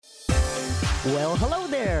Well, hello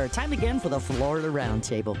there. Time again for the Florida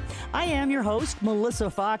Roundtable. I am your host,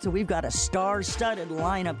 Melissa Fox, and we've got a star-studded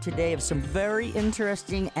lineup today of some very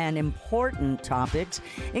interesting and important topics,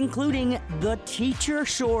 including the teacher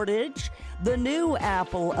shortage, the new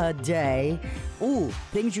Apple a day,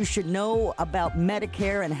 things you should know about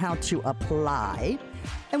Medicare and how to apply.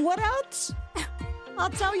 And what else?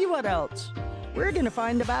 I'll tell you what else. We're going to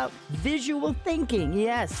find about visual thinking.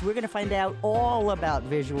 Yes, we're going to find out all about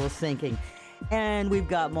visual thinking. And we've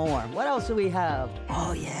got more. What else do we have?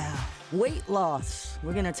 Oh, yeah. Weight loss.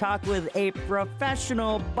 We're going to talk with a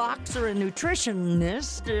professional boxer and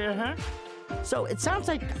nutritionist. So it sounds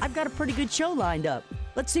like I've got a pretty good show lined up.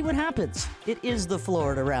 Let's see what happens. It is the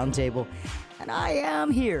Florida Roundtable. And I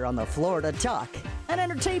am here on the Florida Talk and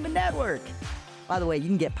Entertainment Network. By the way, you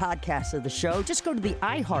can get podcasts of the show. Just go to the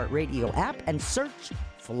iHeartRadio app and search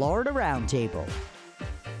Florida Roundtable.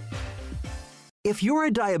 If you're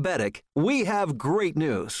a diabetic, we have great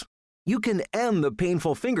news. You can end the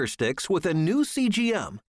painful finger sticks with a new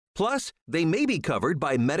CGM. Plus, they may be covered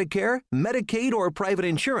by Medicare, Medicaid, or private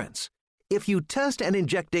insurance. If you test and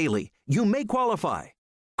inject daily, you may qualify.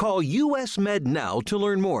 Call US Med now to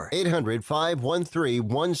learn more.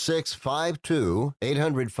 800-513-1652.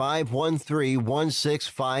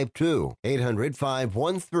 800-513-1652.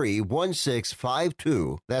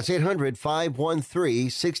 800-513-1652. That's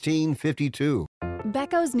 800-513-1652.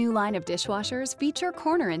 Becco's new line of dishwashers feature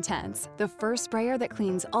Corner Intense, the first sprayer that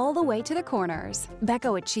cleans all the way to the corners.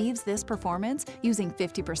 Becco achieves this performance using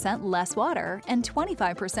 50% less water and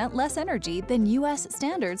 25% less energy than U.S.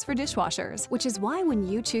 standards for dishwashers, which is why when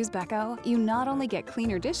you choose Becco, you not only get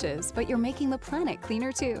cleaner dishes, but you're making the planet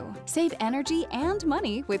cleaner too. Save energy and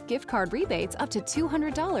money with gift card rebates up to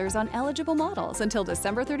 $200 on eligible models until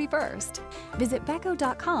December 31st. Visit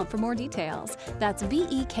Becco.com for more details. That's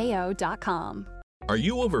BEKO.com. Are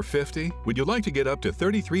you over 50? Would you like to get up to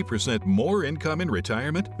 33% more income in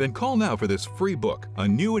retirement? Then call now for this free book,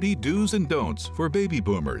 Annuity Do's and Don'ts for Baby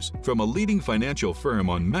Boomers, from a leading financial firm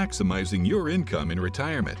on maximizing your income in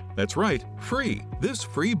retirement. That's right, free. This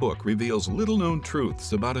free book reveals little-known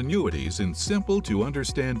truths about annuities in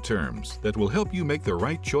simple-to-understand terms that will help you make the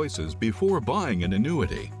right choices before buying an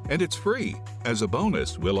annuity. And it's free. As a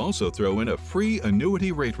bonus, we'll also throw in a free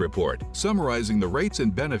annuity rate report summarizing the rates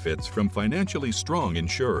and benefits from financially strong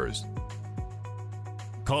insurers.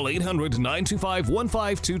 Call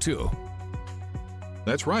 800-925-1522.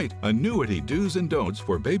 That's right, Annuity Do's and Don'ts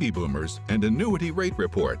for Baby Boomers and Annuity Rate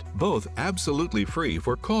Report, both absolutely free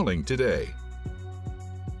for calling today.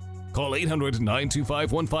 Call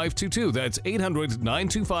 800-925-1522. That's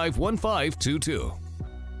 800-925-1522.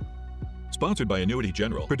 Sponsored by Annuity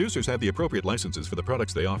General. Producers have the appropriate licenses for the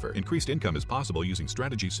products they offer. Increased income is possible using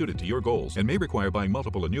strategies suited to your goals and may require buying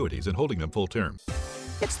multiple annuities and holding them full term.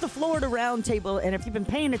 It's the Florida Roundtable, and if you've been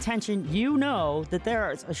paying attention, you know that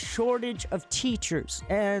there is a shortage of teachers.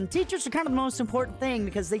 And teachers are kind of the most important thing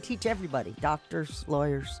because they teach everybody. Doctors,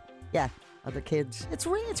 lawyers, other kids. It's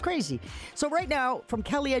crazy. So right now, from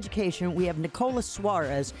Kelly Education, we have Nicola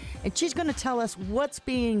Suarez, and she's going to tell us what's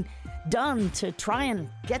being done to try and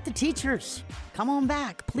get the teachers. Come on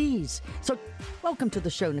back, please. So welcome to the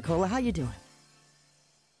show, Nicola. How you doing?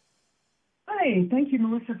 Hi. Thank you,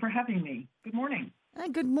 Melissa, for having me. Good morning.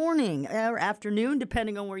 Good morning, or afternoon,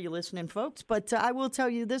 depending on where you're listening, folks. But I will tell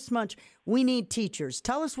you this much. We need teachers.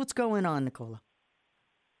 Tell us what's going on, Nicola.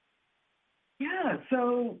 Yeah,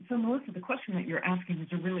 so Melissa, the question that you're asking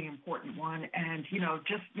is a really important one. And,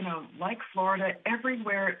 like Florida,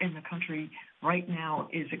 everywhere in the country right now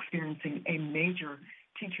is experiencing a major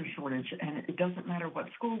teacher shortage. And it doesn't matter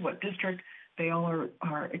what school, what district, they all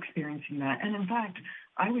are experiencing that. And in fact,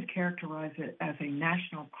 I would characterize it as a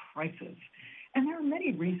national crisis. And there are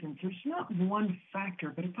many reasons. There's not one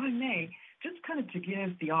factor, but if I may, just kind of to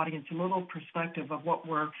give the audience a little perspective of what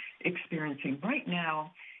we're experiencing right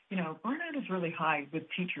now. Burnout is really high with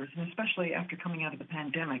teachers, and especially after coming out of the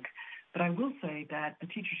pandemic. But I will say that the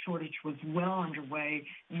teacher shortage was well underway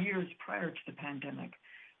years prior to the pandemic.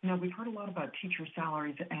 We've heard a lot about teacher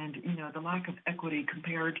salaries and, the lack of equity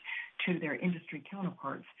compared to their industry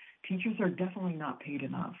counterparts. Teachers are definitely not paid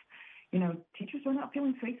enough. Teachers are not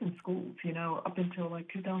feeling safe in schools. Up until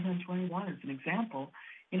 2021, as an example,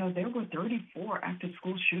 there were 34 active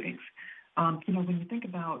school shootings. When you think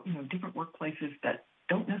about, different workplaces that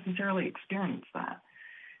don't necessarily experience that.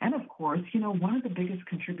 And of course, one of the biggest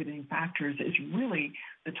contributing factors is really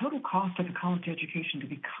the total cost of a college education to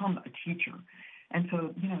become a teacher. And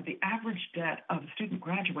so, the average debt of a student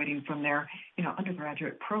graduating from their,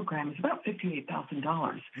 undergraduate program is about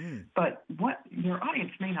 $58,000. But what your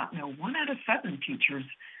audience may not know, 1 out of 7 teachers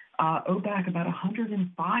owe back about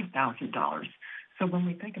 $105,000. So when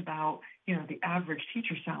we think about, the average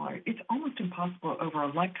teacher salary, it's almost impossible over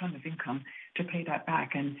a lifetime of income to pay that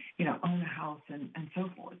back and, own a house and so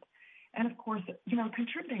forth. And of course,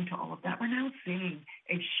 contributing to all of that, we're now seeing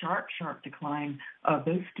a sharp decline of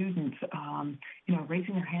those students,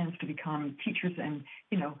 raising their hands to become teachers and,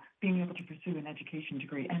 being able to pursue an education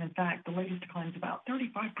degree. And in fact, the latest decline is about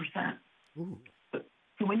 35%. Ooh.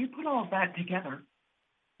 So when you put all of that together,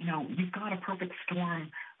 you've got a perfect storm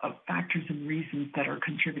of factors and reasons that are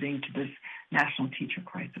contributing to this national teacher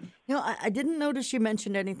crisis. I didn't notice you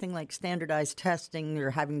mentioned anything like standardized testing or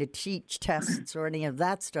having to teach tests or any of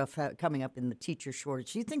that stuff coming up in the teacher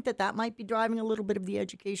shortage. Do you think that might be driving a little bit of the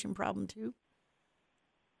education problem too?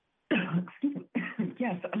 Excuse me.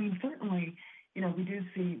 Yes, I mean, certainly,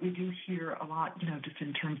 we do hear a lot, just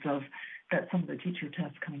in terms of that some of the teacher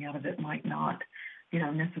tests coming out of it might not,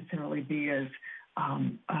 necessarily be as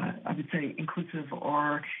I would say inclusive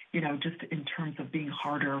or, just in terms of being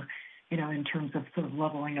harder, in terms of sort of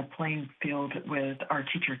leveling a playing field with our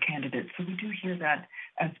teacher candidates. So we do hear that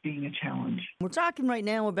as being a challenge. We're talking right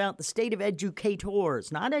now about the state of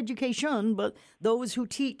educators, not education, but those who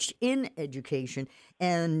teach in education.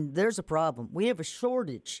 And there's a problem. We have a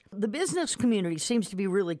shortage. The business community seems to be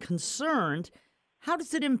really concerned. How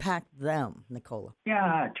does it impact them, Nicola?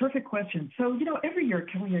 Yeah, terrific question. So, every year at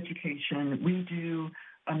Kelley Education, we do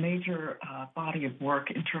a major body of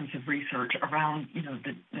work in terms of research around,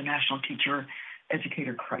 the national teacher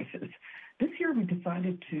educator crisis. This year, we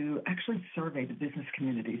decided to actually survey the business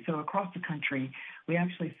community. So across the country, we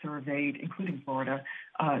actually surveyed, including Florida,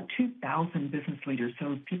 2,000 business leaders,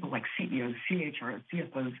 so people like CEOs, CHROs,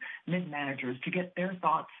 CFOs, mid-managers, to get their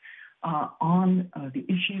thoughts on the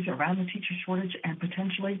issues around the teacher shortage and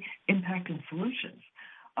potentially impact and solutions.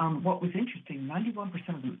 What was interesting,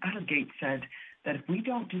 91% of them out of the gate said that if we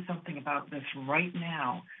don't do something about this right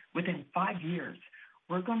now, within 5 years,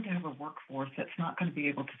 we're going to have a workforce that's not going to be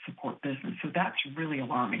able to support business. So that's really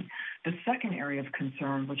alarming. The second area of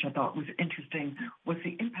concern, which I thought was interesting, was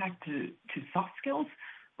the impact to soft skills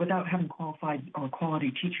without having qualified or quality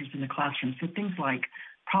teachers in the classroom. So things like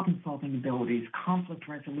problem-solving abilities, conflict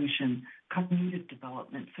resolution, cognitive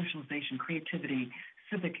development, socialization, creativity,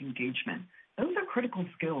 civic engagement. Those are critical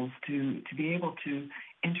skills to be able to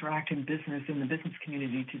interact in the business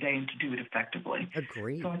community today and to do it effectively.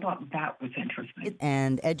 Agreed. So I thought that was interesting.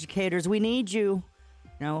 And educators, we need you.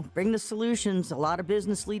 Bring the solutions. A lot of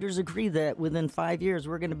business leaders agree that within 5 years,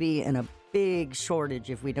 we're going to be in a big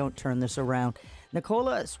shortage if we don't turn this around.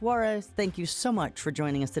 Nicola Suarez, thank you so much for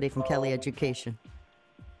joining us today from Kelley Education.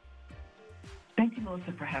 Thank you,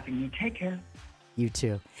 Melissa, for having me. Take care. You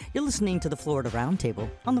too. You're listening to the Florida Roundtable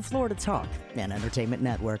on the Florida Talk and Entertainment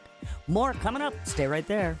Network. More coming up. Stay right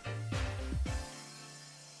there.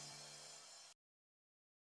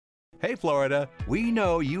 Hey, Florida, we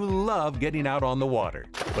know you love getting out on the water.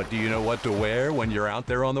 But do you know what to wear when you're out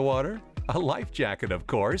there on the water? A life jacket, of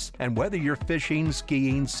course. And whether you're fishing,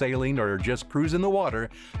 skiing, sailing, or just cruising the water,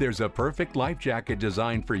 there's a perfect life jacket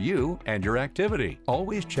designed for you and your activity.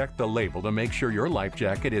 Always check the label to make sure your life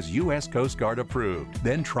jacket is U.S. Coast Guard approved.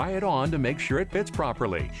 Then try it on to make sure it fits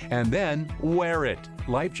properly. And then wear it.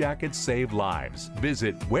 Life jackets save lives.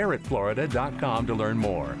 Visit wearitflorida.com to learn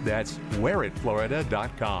more. That's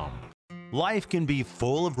wearitflorida.com. Life can be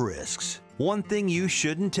full of risks. One thing you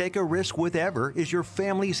shouldn't take a risk with ever is your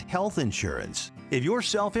family's health insurance. If you're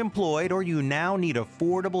self-employed or you now need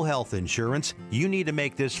affordable health insurance, you need to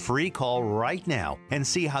make this free call right now and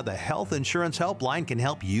see how the Health Insurance Helpline can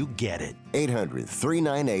help you get it.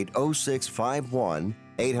 800-398-0651.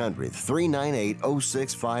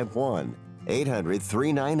 800-398-0651.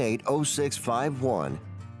 800-398-0651.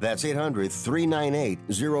 That's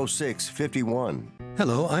 800-398-0651.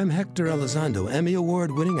 Hello, I'm Hector Elizondo, Emmy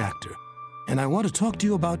Award-winning actor, and I want to talk to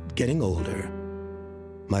you about getting older.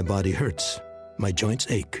 My body hurts, my joints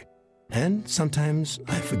ache, and sometimes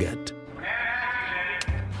I forget.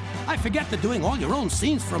 I forget that doing all your own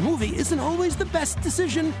scenes for a movie isn't always the best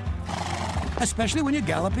decision, especially when you're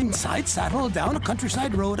galloping side saddle down a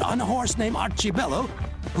countryside road on a horse named Archibello,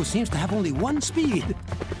 who seems to have only one speed,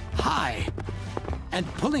 high. And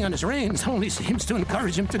pulling on his reins only seems to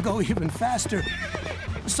encourage him to go even faster.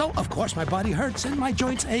 So, of course, my body hurts and my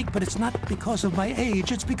joints ache, but it's not because of my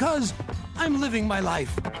age. It's because I'm living my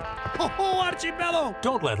life. Oh, Archibello!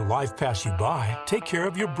 Don't let life pass you by. Take care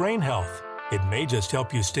of your brain health. It may just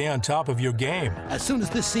help you stay on top of your game. As soon as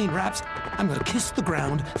this scene wraps, I'm going to kiss the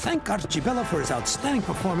ground, thank Archibello for his outstanding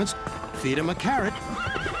performance, feed him a carrot,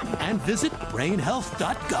 and visit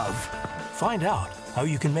brainhealth.gov. Find out how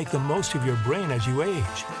you can make the most of your brain as you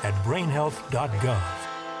age at brainhealth.gov.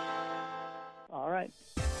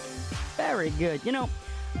 Very good. You know,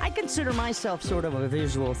 I consider myself sort of a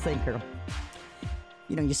visual thinker.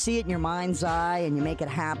 You know, you see it in your mind's eye and you make it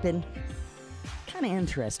happen. Kind of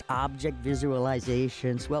interest, object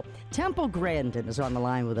visualizations. Well, Temple Grandin is on the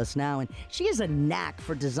line with us now, and she has a knack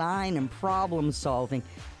for design and problem solving.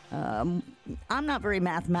 I'm not very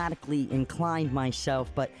mathematically inclined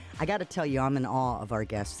myself, but I got to tell you, I'm in awe of our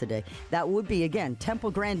guest today. That would be, again,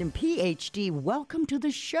 Temple Grandin, Ph.D. Welcome to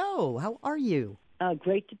the show. How are you?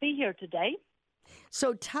 Great to be here today.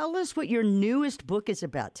 So tell us what your newest book is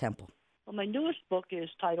about, Temple. Well, my newest book is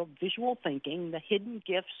titled Visual Thinking, The Hidden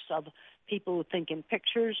Gifts of People Who Think in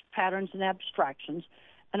Pictures, Patterns, and Abstractions,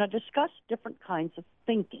 and I discuss different kinds of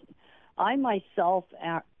thinking. I myself,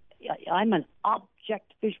 I'm an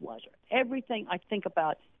object visualizer. Everything I think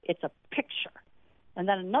about, it's a picture. And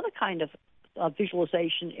then another kind of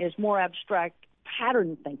visualization is more abstract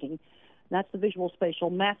pattern thinking. And that's the visual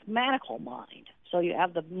spatial mathematical mind. So you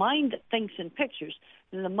have the mind that thinks in pictures,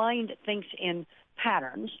 and the mind that thinks in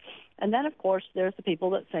patterns. And then, of course, there's the people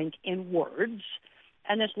that think in words.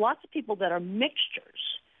 And there's lots of people that are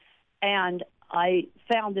mixtures. And I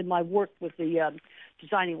found in my work with the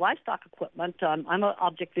designing livestock equipment, I'm an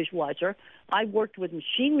object visualizer. I worked with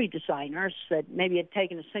machinery designers that maybe had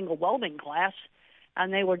taken a single welding class,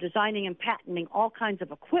 and they were designing and patenting all kinds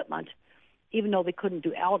of equipment, even though they couldn't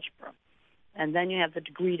do algebra. And then you have the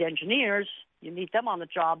degreed engineers. You meet them on the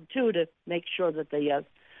job, too, to make sure that the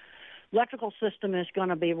electrical system is going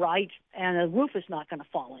to be right and the roof is not going to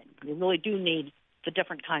fall in. You really do need the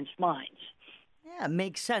different kinds of minds. Yeah,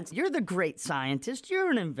 makes sense. You're the great scientist.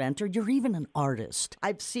 You're an inventor. You're even an artist.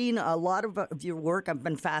 I've seen a lot of your work. I've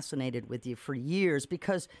been fascinated with you for years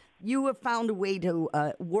because you have found a way to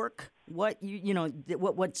work what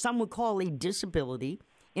what some would call a disability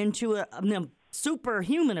into a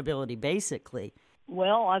superhuman ability, basically.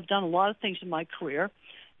 Well, I've done a lot of things in my career,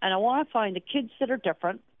 and I want to find the kids that are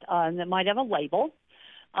different and that might have a label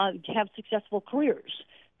to have successful careers.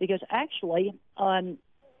 Because actually,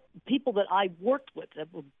 people that I worked with that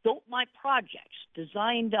built my projects,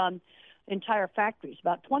 designed entire factories,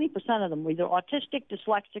 about 20% of them were either autistic,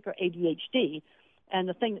 dyslexic, or ADHD. And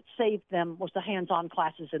the thing that saved them was the hands-on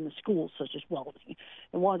classes in the schools, such as welding.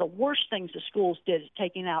 And one of the worst things the schools did is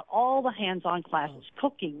taking out all the hands-on classes,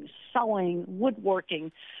 cooking, sewing,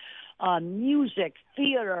 woodworking, music,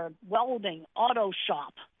 theater, welding, auto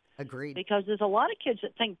shop. Agreed. Because there's a lot of kids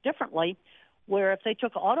that think differently, where if they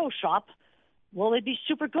took auto shop, well, they'd be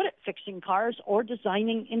super good at fixing cars or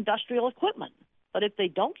designing industrial equipment. But if they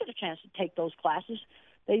don't get a chance to take those classes,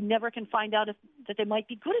 they never can find out that they might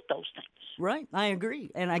be good at those things. Right, I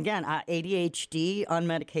agree. And again, ADHD,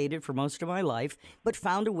 unmedicated for most of my life, but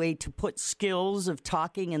found a way to put skills of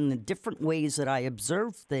talking and the different ways that I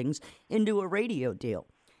observe things into a radio deal.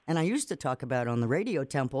 And I used to talk about it on the radio,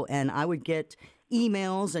 Temple, and I would get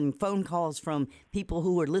emails and phone calls from people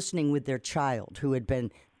who were listening with their child who had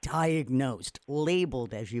been diagnosed,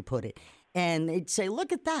 labeled, as you put it. And they'd say,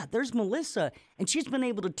 look at that, there's Melissa. And she's been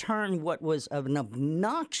able to turn what was an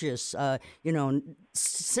obnoxious,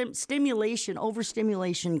 stimulation,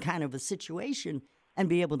 overstimulation kind of a situation and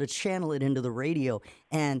be able to channel it into the radio.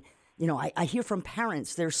 And, I hear from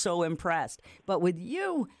parents, they're so impressed. But with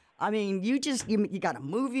you, I mean, you got a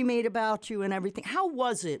movie made about you and everything. How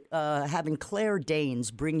was it having Claire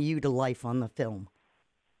Danes bring you to life on the film?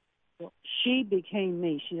 Well, she became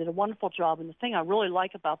me. She did a wonderful job. And the thing I really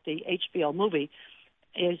like about the HBO movie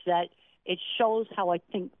is that it shows how I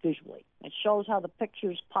think visually. It shows how the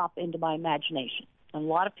pictures pop into my imagination. And a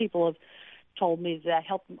lot of people have told me that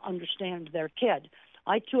helped them understand their kid.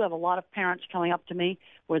 I, too, have a lot of parents coming up to me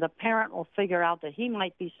where the parent will figure out that he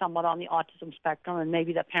might be somewhat on the autism spectrum, and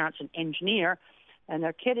maybe the parent's an engineer, and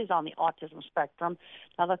their kid is on the autism spectrum.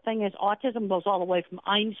 Now, the thing is, autism goes all the way from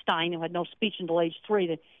Einstein, who had no speech until age 3,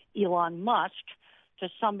 to Elon Musk, to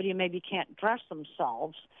somebody who maybe can't dress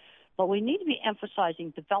themselves. But we need to be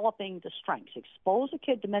emphasizing developing the strengths. Expose a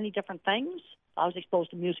kid to many different things. I was exposed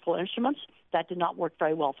to musical instruments. That did not work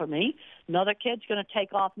very well for me. Another kid's going to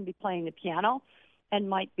take off and be playing the piano and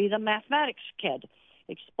might be the mathematics kid.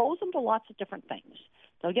 Expose them to lots of different things.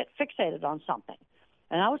 They'll get fixated on something.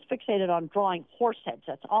 And I was fixated on drawing horse heads.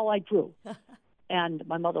 That's all I drew. And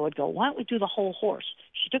my mother would go, why don't we do the whole horse?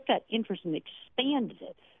 She took that interest and expanded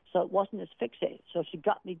it so it wasn't as fixated. So she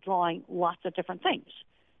got me drawing lots of different things.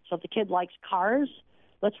 So if the kid likes cars,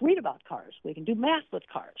 let's read about cars. We can do math with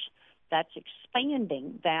cars. That's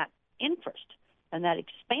expanding that interest. And that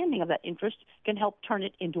expanding of that interest can help turn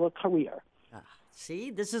it into a career.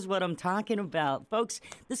 See, this is what I'm talking about. Folks,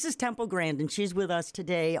 this is Temple Grandin. She's with us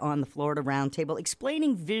today on the Florida Roundtable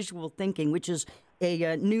explaining visual thinking, which is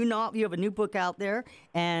a new novel. You have a new book out there,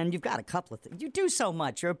 and you've got a couple of things. You do so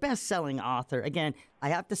much. You're a best-selling author. Again, I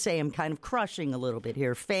have to say I'm kind of crushing a little bit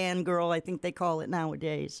here. Fangirl, I think they call it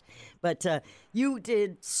nowadays. But you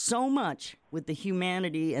did so much with the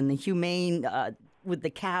humanity and the humane, with the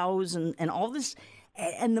cows and all this.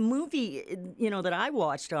 And the movie, that I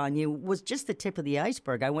watched on you was just the tip of the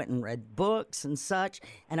iceberg. I went and read books and such,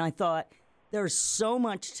 and I thought, there's so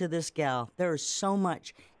much to this gal. There is so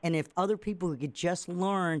much. And if other people could just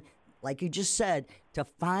learn, like you just said, to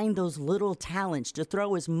find those little talents, to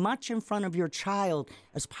throw as much in front of your child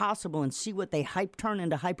as possible and see what they turn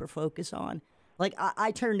into hyper-focus on. Like,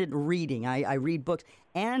 I turned into reading. I read books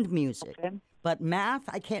and music. Okay. But math,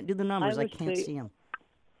 I can't do the numbers. I can't see them.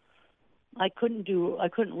 I couldn't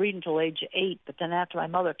read until age 8, but then after my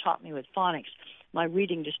mother taught me with phonics, my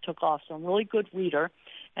reading just took off. So I'm a really good reader.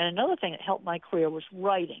 And another thing that helped my career was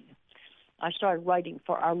writing. I started writing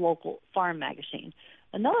for our local farm magazine.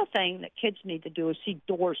 Another thing that kids need to do is see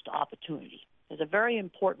doors to opportunity. There's a very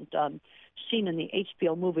important scene in the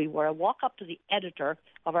HBO movie where I walk up to the editor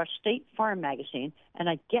of our state farm magazine and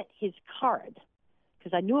I get his card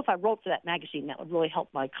because I knew if I wrote for that magazine, that would really help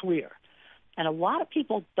my career. And a lot of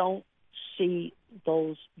people don't see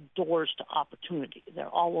those doors to opportunity. They're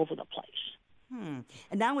all over the place. And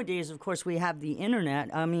nowadays, of course, we have the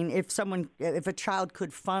internet. I mean, if a child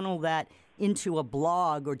could funnel that into a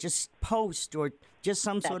blog or just post or just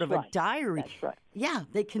some sort of a diary, yeah,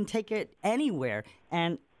 they can take it anywhere.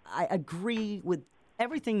 And I agree with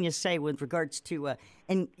everything you say with regards to,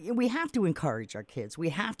 and we have to encourage our kids. We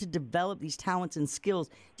have to develop these talents and skills.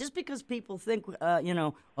 Just because people think,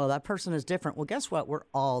 oh, that person is different. Well, guess what? We're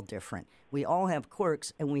all different. We all have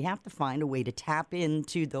quirks, and we have to find a way to tap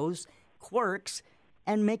into those quirks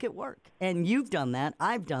and make it work. And you've done that.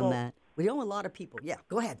 I've done that. We know a lot of people. Yeah,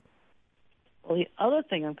 go ahead. Well, the other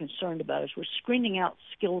thing I'm concerned about is we're screening out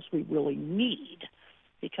skills we really need.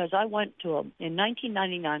 Because I went to, in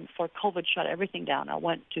 1999, before COVID shut everything down, I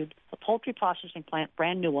went to a poultry processing plant,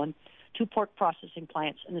 brand new one, 2 pork processing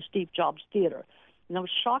plants, and the Steve Jobs Theater. And I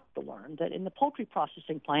was shocked to learn that in the poultry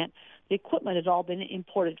processing plant, the equipment had all been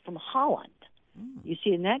imported from Holland. You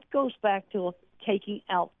see, and that goes back to taking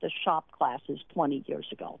out the shop classes 20 years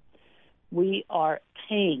ago. We are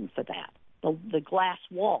paying for that. The glass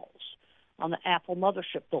walls on the Apple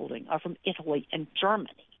mothership building are from Italy and Germany.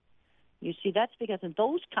 You see, that's because in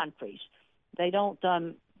those countries, they don't,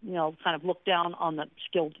 kind of look down on the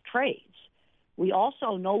skilled trades. We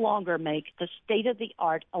also no longer make the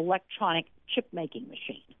state-of-the-art electronic chip-making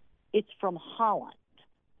machine. It's from Holland.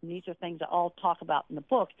 And these are things that I'll talk about in the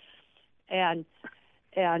book. And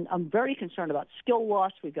I'm very concerned about skill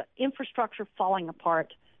loss. We've got infrastructure falling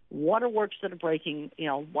apart, waterworks that are breaking,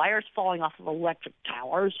 wires falling off of electric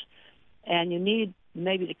towers. And you need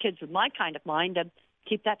maybe the kids with my kind of mind to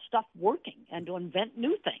keep that stuff working and to invent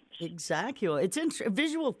new things. Exactly.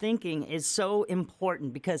 Visual thinking is so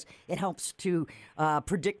important because it helps to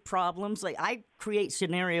predict problems. Like, I create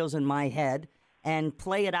scenarios in my head and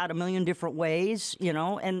play it out a million different ways,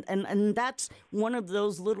 and that's one of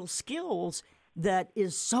those little skills that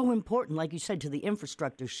is so important, like you said, to the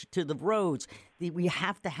infrastructure, to the roads. We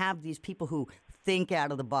have to have these people who think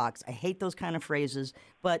out of the box. I hate those kind of phrases,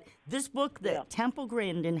 but this book that Temple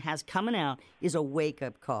Grandin has coming out is a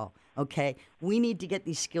wake-up call, okay? We need to get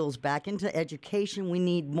these skills back into education. We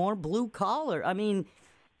need more blue collar. I mean,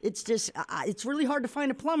 it's just, it's really hard to find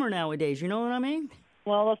a plumber nowadays, you know what I mean?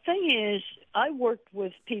 Well, the thing is, I worked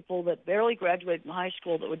with people that barely graduated from high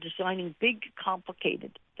school that were designing big,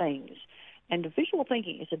 complicated things. And visual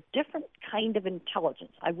thinking is a different kind of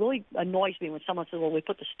intelligence. It really annoys me when someone says, well, we used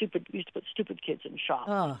to put stupid kids in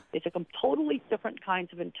shops. It's a totally different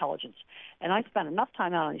kinds of intelligence. And I spent enough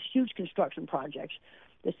time out on these huge construction projects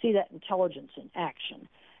to see that intelligence in action.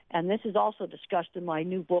 And this is also discussed in my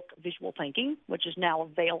new book, Visual Thinking, which is now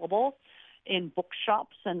available in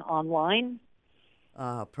bookshops and online.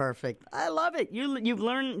 Oh, perfect. I love it. You've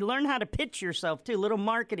learned how to pitch yourself, too. Little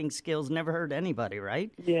marketing skills never hurt anybody, right?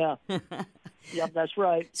 Yeah. Yep, that's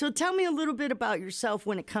right. So tell me a little bit about yourself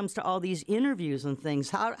when it comes to all these interviews and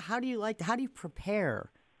things. How do you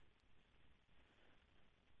prepare?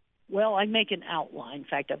 Well, I make an outline. In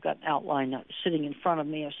fact, I've got an outline sitting in front of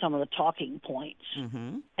me of some of the talking points.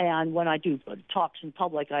 Mm-hmm. And when I do talks in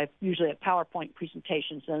public, I usually have PowerPoint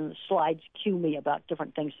presentations, and the slides cue me about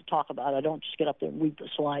different things to talk about. I don't just get up there and read the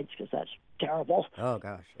slides because that's terrible. Oh,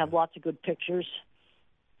 gosh. I have lots of good pictures.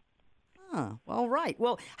 All right.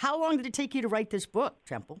 Well, how long did it take you to write this book,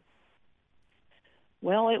 Temple?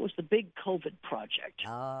 Well, it was the big COVID project,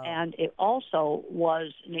 and it also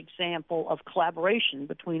was an example of collaboration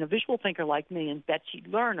between a visual thinker like me and Betsy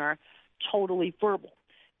Lerner totally verbal.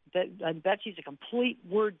 Betsy's a complete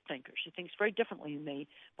word thinker. She thinks very differently than me.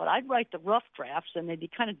 But I'd write the rough drafts, and they'd be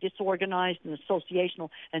kind of disorganized and associational,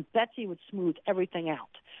 and Betsy would smooth everything out.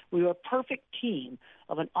 We were a perfect team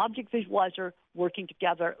of an object visualizer working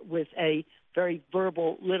together with a very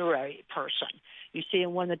verbal literary person. You see,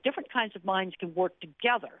 and when the different kinds of minds can work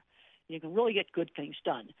together, you can really get good things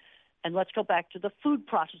done. And let's go back to the food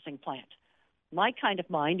processing plant. My kind of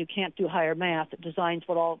mind, who can't do higher math, that designs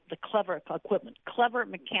what all the clever equipment, clever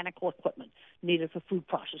mechanical equipment needed for food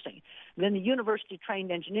processing. And then the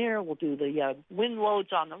university-trained engineer will do the wind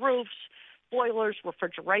loads on the roofs, boilers,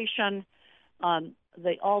 refrigeration,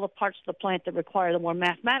 all the parts of the plant that require the more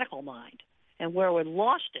mathematical mind. And where we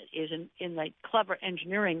lost it is in the clever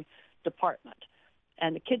engineering department.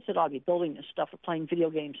 And the kids that ought to be building this stuff are playing video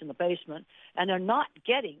games in the basement, and they're not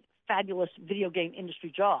getting fabulous video game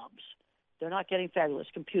industry jobs. They're not getting fabulous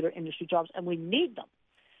computer industry jobs, and we need them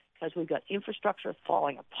because we've got infrastructure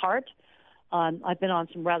falling apart. I've been on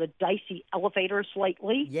some rather dicey elevators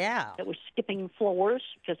lately. Yeah. That were skipping floors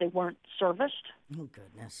because they weren't serviced. Oh,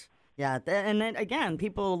 goodness. Yeah, and then, again,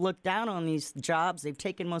 people look down on these jobs. They've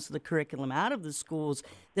taken most of the curriculum out of the schools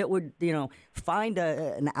that would, find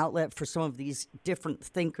an outlet for some of these different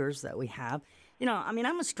thinkers that we have.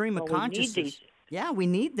 I'm a stream of consciousness. We need these. Yeah, we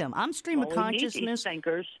need them. I'm stream of consciousness. We need these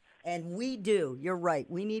thinkers. And we do. You're right.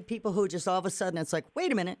 We need people who just all of a sudden it's like,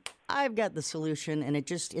 wait a minute, I've got the solution, and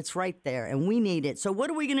it's right there, and we need it. So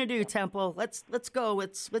what are we going to do, Temple? Let's go.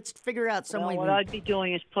 Let's figure out some way. What I'd be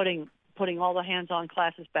doing is putting all the hands-on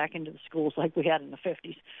classes back into the schools like we had in the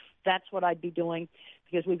 50s. That's what I'd be doing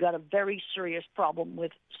because we've got a very serious problem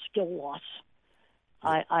with skill loss.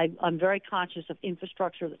 I'm very conscious of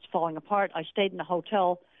infrastructure that's falling apart. I stayed in a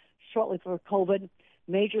hotel shortly before COVID.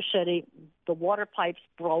 Major city, the water pipes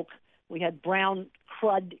broke. We had brown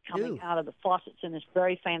crud coming out of the faucets in this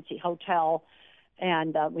very fancy hotel,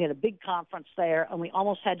 and we had a big conference there, and we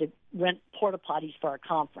almost had to rent porta potties for our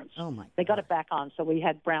conference. Oh, my God. They got it back on, so we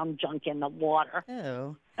had brown junk in the water.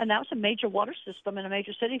 Oh. And that was a major water system in a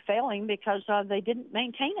major city failing because they didn't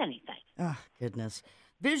maintain anything. Oh, goodness.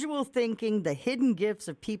 Visual thinking, the hidden gifts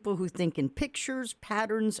of people who think in pictures,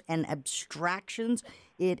 patterns, and abstractions.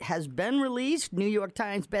 It has been released. New York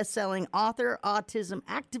Times bestselling author, autism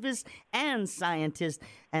activist, and scientist.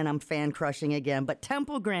 And I'm fan crushing again. But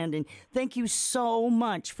Temple Grandin, thank you so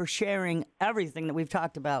much for sharing everything that we've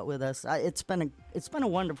talked about with us. It's been a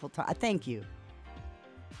wonderful time. Thank you.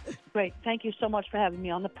 Great. Thank you so much for having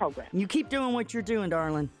me on the program. You keep doing what you're doing,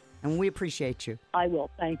 darling, and we appreciate you. I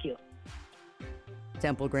will. Thank you.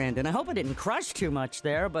 Temple Grandin. I hope I didn't crush too much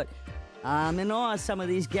there, but I'm in awe of some of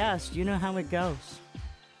these guests. You know how it goes.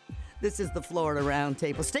 This is the Florida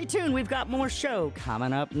Roundtable. Stay tuned. We've got more show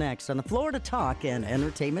coming up next on the Florida Talk and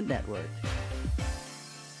Entertainment Network.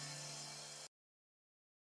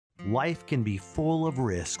 Life can be full of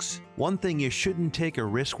risks. One thing you shouldn't take a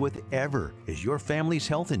risk with ever is your family's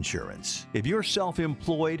health insurance. If you're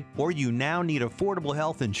self-employed or you now need affordable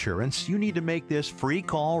health insurance, you need to make this free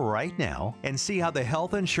call right now and see how the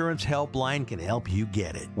Health Insurance Helpline can help you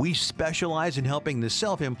get it. We specialize in helping the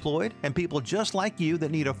self-employed and people just like you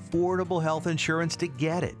that need affordable health insurance to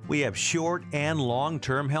get it. We have short and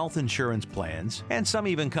long-term health insurance plans, and some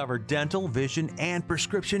even cover dental, vision, and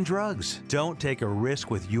prescription drugs. Don't take a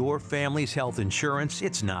risk with your family's health insurance.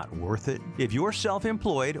 It's not worth it. If you're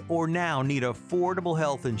self-employed or now need affordable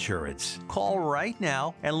health insurance, call right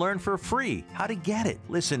now and learn for free how to get it.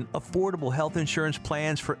 Listen, affordable health insurance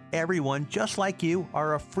plans for everyone just like you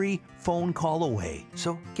are a free phone call away.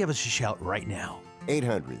 So give us a shout right now.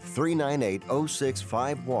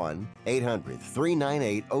 800-398-0651.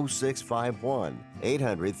 800-398-0651.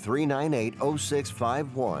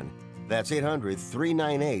 800-398-0651. That's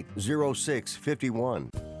 800-398-0651.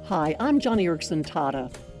 Hi, I'm Johnny Erickson Tata.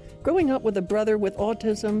 Growing up with a brother with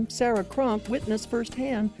autism, Sarah Cronk witnessed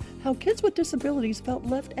firsthand how kids with disabilities felt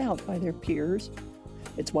left out by their peers.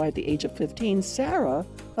 It's why at the age of 15, Sarah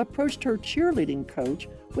approached her cheerleading coach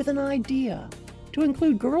with an idea to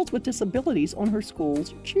include girls with disabilities on her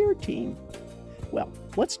school's cheer team. Well,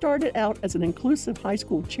 what started out as an inclusive high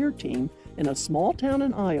school cheer team in a small town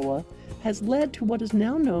in Iowa has led to what is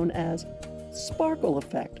now known as Sparkle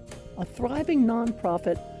Effect, a thriving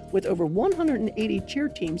nonprofit with over 180 cheer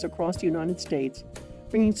teams across the United States,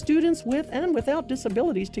 bringing students with and without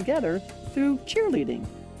disabilities together through cheerleading.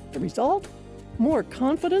 The result? More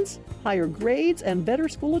confidence, higher grades, and better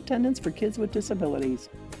school attendance for kids with disabilities.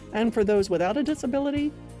 And for those without a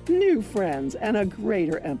disability, new friends and a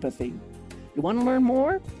greater empathy. You want to learn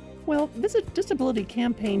more? Well, visit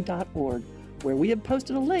disabilitycampaign.org, where we have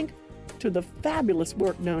posted a link to the fabulous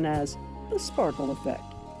work known as the Sparkle Effect.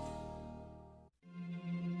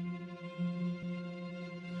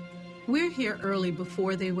 We're here early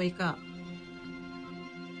before they wake up.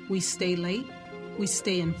 We stay late. We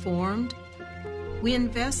stay informed. We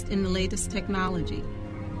invest in the latest technology.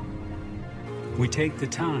 We take the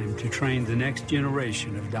time to train the next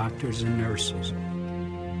generation of doctors and nurses.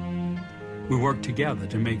 We work together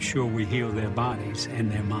to make sure we heal their bodies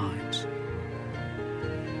and their minds.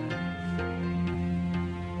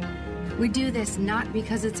 We do this not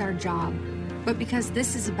because it's our job, but because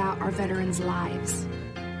this is about our veterans' lives.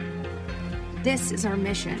 This is our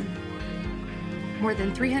mission. More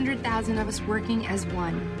than 300,000 of us working as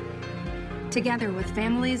one, together with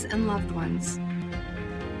families and loved ones.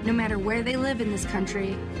 No matter where they live in this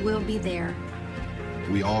country, we'll be there.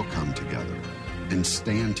 We all come together and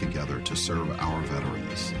stand together to serve our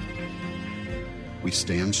veterans. We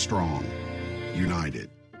stand strong,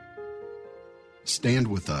 united. Stand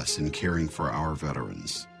with us in caring for our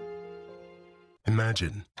veterans.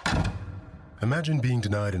 Imagine being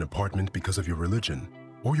denied an apartment because of your religion,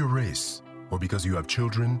 or your race, or because you have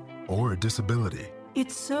children, or a disability.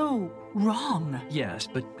 It's so wrong. Yes,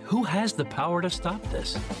 but who has the power to stop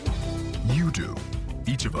this? You do.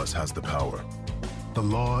 Each of us has the power. The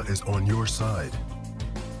law is on your side.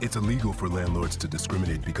 It's illegal for landlords to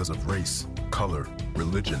discriminate because of race, color,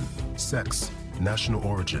 religion, sex, national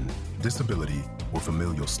origin, disability, or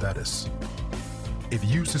familial status. If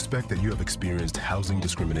you suspect that you have experienced housing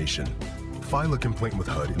discrimination, file a complaint with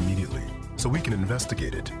HUD immediately so we can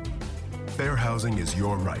investigate it. Fair housing is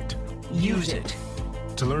your right. Use it.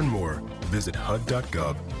 To learn more, visit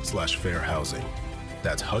hud.gov/fairhousing.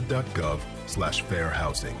 That's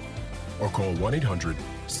hud.gov/fairhousing. Or call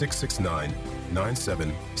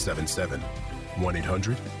 1-800-669-9777.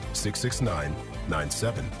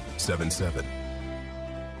 1-800-669-9777.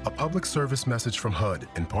 A public service message from HUD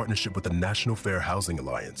in partnership with the National Fair Housing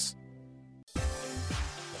Alliance.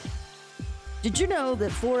 Did you know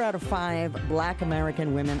that 4 out of 5 Black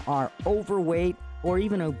American women are overweight or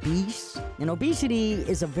even obese? And obesity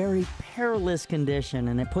is a very perilous condition,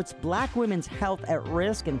 and it puts Black women's health at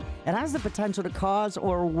risk, and it has the potential to cause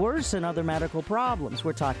or worsen other medical problems.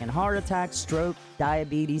 We're talking heart attack, stroke,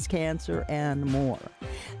 diabetes, cancer, and more.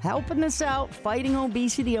 Helping us out fighting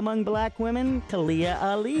obesity among Black women, Kalia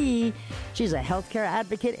Ali. She's a healthcare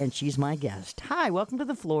advocate, and she's my guest. Hi, welcome to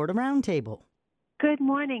the Florida Roundtable. Good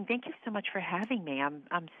morning. Thank you so much for having me. I'm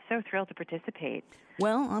so thrilled to participate.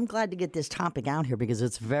 Well, I'm glad to get this topic out here because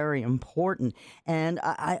it's very important. And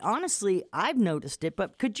I honestly, I've noticed it,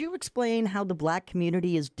 but could you explain how the Black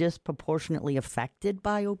community is disproportionately affected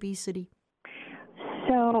by obesity?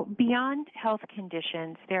 So beyond health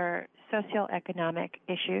conditions, there are socioeconomic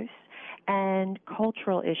issues and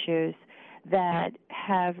cultural issues that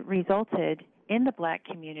have resulted in the Black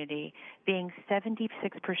community being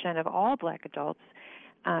 76% of all Black adults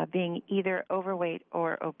being either overweight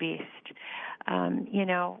or obese.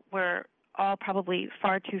 We're all probably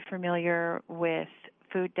far too familiar with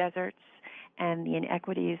food deserts and the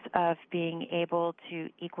inequities of being able to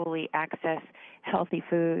equally access healthy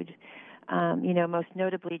food. Most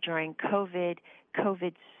notably during COVID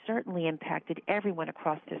certainly impacted everyone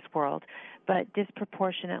across this world, but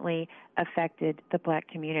disproportionately affected the Black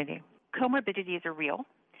community. Comorbidities are real,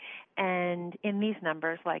 and in these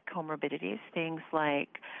numbers, like comorbidities, things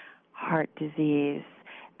like heart disease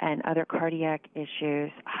and other cardiac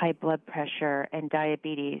issues, high blood pressure, and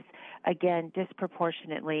diabetes, again,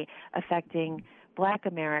 disproportionately affecting Black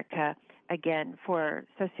America, again, for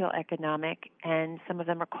socioeconomic, and some of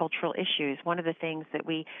them are cultural issues. One of the things that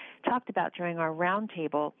we talked about during our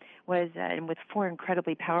roundtable was, and with 4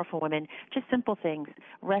 incredibly powerful women, just simple things,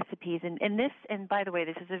 recipes. And by the way,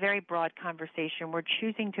 this is a very broad conversation. We're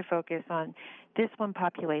choosing to focus on this one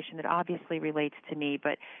population that obviously relates to me,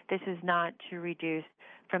 but this is not to reduce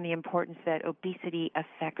from the importance that obesity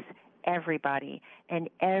affects everybody, and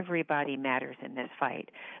everybody matters in this fight.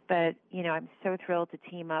 But, I'm so thrilled to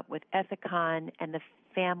team up with Ethicon and the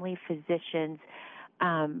Family Physicians,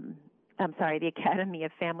 the Academy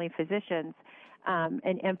of Family Physicians,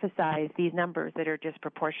 and emphasize these numbers that are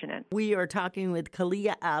disproportionate. We are talking with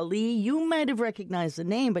Kalia Ali. You might have recognized the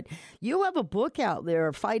name, but you have a book out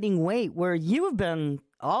there, Fighting Weight, where you've been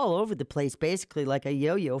all over the place, basically like a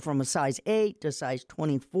yo-yo, from a size 8 to size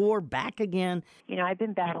 24, back again. I've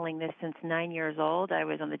been battling this since 9 years old. I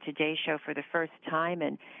was on the Today Show for the first time,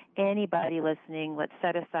 and anybody listening, let's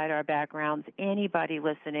set aside our backgrounds, anybody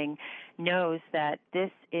listening knows that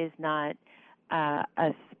this is not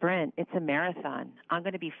a sprint, it's a marathon. I'm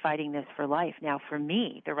going to be fighting this for life. Now, for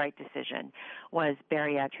me, the right decision was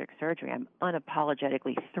bariatric surgery. I'm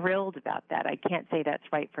unapologetically thrilled about that. I can't say that's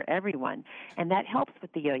right for everyone, and that helps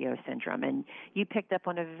with the yo-yo syndrome. And you picked up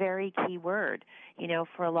on a very key word. You know,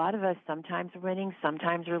 for a lot of us, sometimes we're winning,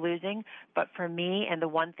 sometimes we're losing, but for me, and the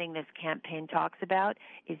one thing this campaign talks about,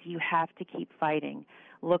 is you have to keep fighting.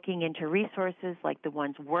 Looking into resources like the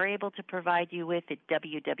ones we're able to provide you with at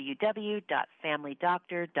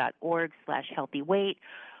www.familydoctor.org/healthyweight,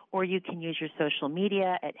 or you can use your social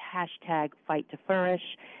media at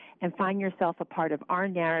 #FightToFlourish and find yourself a part of our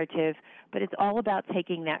narrative. But it's all about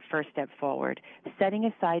taking that first step forward, setting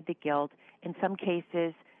aside the guilt, in some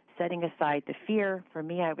cases setting aside the fear. For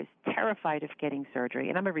me, I was terrified of getting surgery,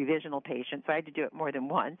 and I'm a revisional patient, so I had to do it more than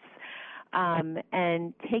once.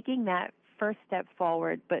 And taking that first step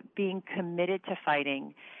forward, but being committed to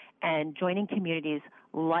fighting and joining communities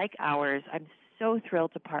like ours. I'm so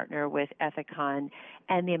thrilled to partner with Ethicon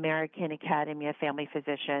and the American Academy of Family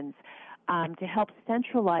Physicians to help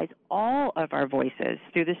centralize all of our voices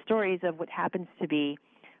through the stories of what happens to be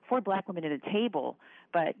 4 Black women at a table,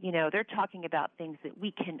 but, you know, they're talking about things that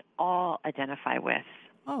we can all identify with.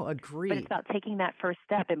 Oh, agreed. But it's about taking that first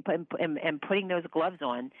step and putting those gloves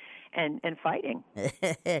on and fighting.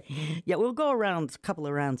 Yeah, we'll go around a couple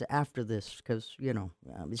of rounds after this because, you know,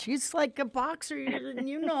 she's like a boxer,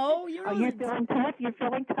 you know. You're feeling tough? You're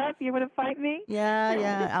feeling tough? You want to fight me?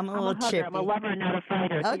 Yeah. I'm a little chippy. I'm a lover, not a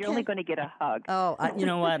fighter, so you're only going to get a hug. Oh, you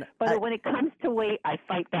know what? But when it comes to weight, I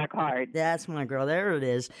fight back hard. That's my girl. There it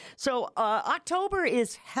is. So October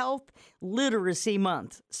is Health Literacy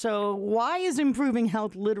Month. So why is improving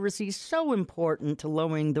health literacy so important to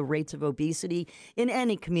lowering the rates of obesity in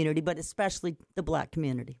any community, but especially the Black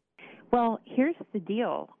community? Well, here's the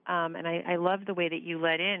deal, and I love the way that you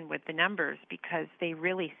led in with the numbers because they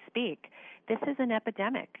really speak. This is an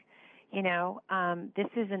epidemic. You know, this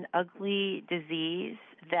is an ugly disease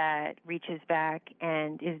that reaches back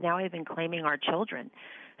and is now even claiming our children.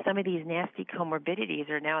 Some of these nasty comorbidities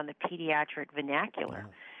are now in the pediatric vernacular.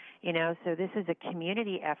 You know, so this is a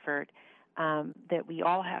community effort that we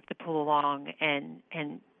all have to pull along and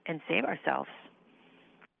save ourselves.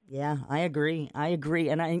 Yeah, I agree.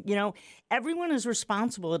 And everyone is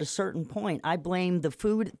responsible at a certain point. I blame the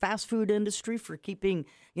fast food industry for keeping,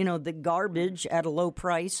 the garbage at a low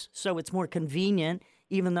price so it's more convenient,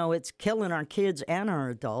 even though it's killing our kids and our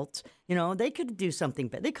adults. They could do something,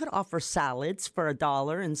 but they could offer salads for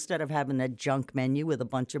 $1 instead of having a junk menu with a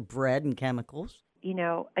bunch of bread and chemicals.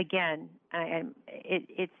 Again,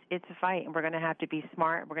 it's a fight, and we're going to have to be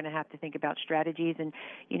smart. We're going to have to think about strategies, and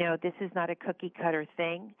this is not a cookie cutter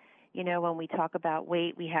thing. When we talk about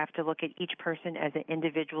weight, we have to look at each person as an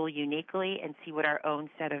individual uniquely and see what our own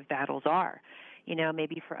set of battles are.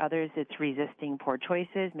 Maybe for others it's resisting poor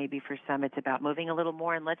choices. Maybe for some it's about moving a little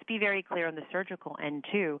more. And let's be very clear on the surgical end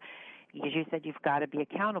too. Because you said you've got to be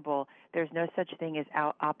accountable, there's no such thing as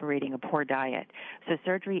operating a poor diet. So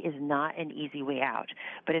surgery is not an easy way out,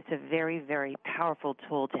 but it's a very, very powerful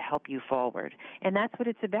tool to help you forward. And that's what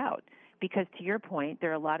it's about. Because to your point,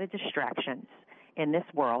 there are a lot of distractions in this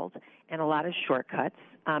world and a lot of shortcuts.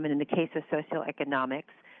 And in the case of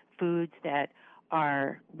socioeconomics, foods that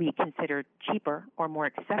we consider cheaper or more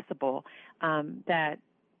accessible that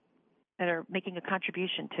are making a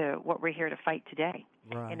contribution to what we're here to fight today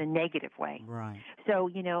in a negative way. Right. So,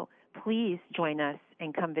 please join us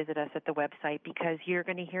and come visit us at the website because you're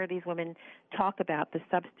going to hear these women talk about the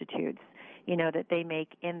substitutes, that they make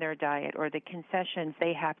in their diet or the concessions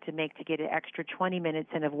they have to make to get an extra 20 minutes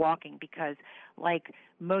in of walking because, like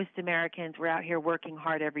most Americans, we're out here working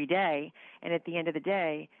hard every day, and at the end of the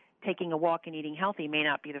day, taking a walk and eating healthy may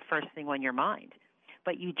not be the first thing on your mind.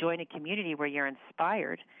 But you join a community where you're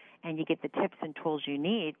inspired and you get the tips and tools you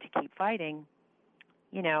need to keep fighting,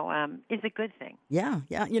 is a good thing. Yeah.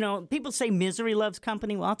 People say misery loves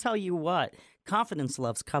company. Well, I'll tell you what, confidence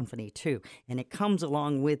loves company too. And it comes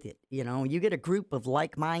along with it. You get a group of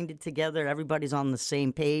like-minded together. Everybody's on the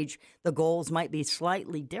same page. The goals might be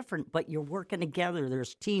slightly different, but you're working together.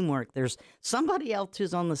 There's teamwork. There's somebody else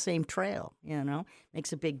who's on the same trail,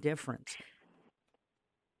 makes a big difference.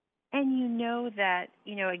 And that,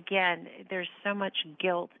 again, there's so much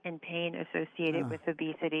guilt and pain associated with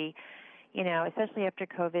obesity. Especially after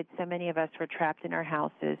COVID, so many of us were trapped in our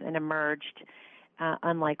houses and emerged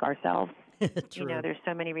unlike ourselves. There's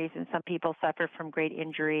so many reasons. Some people suffer from great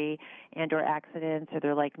injury and or accidents, or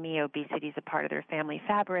they're like me, obesity is a part of their family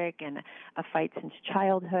fabric and a fight since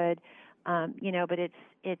childhood. But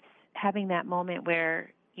it's having that moment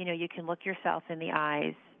where, you can look yourself in the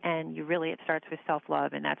eyes and it starts with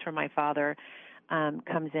self-love. And that's where my father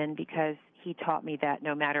comes in because he taught me that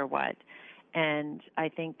no matter what. And I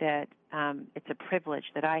think that it's a privilege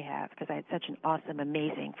that I have, because I had such an awesome,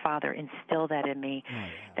 amazing father instill that in me,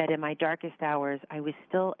 that in my darkest hours I was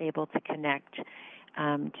still able to connect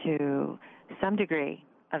to some degree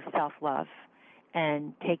of self-love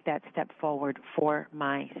and take that step forward for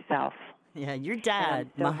myself. Yeah, your dad.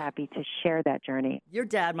 And I'm so happy to share that journey. Your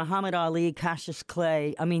dad, Muhammad Ali, Cassius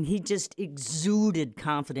Clay, I mean, he just exuded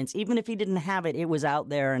confidence. Even if he didn't have it, it was out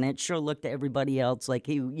there, and it sure looked to everybody else like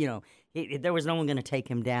there was no one going to take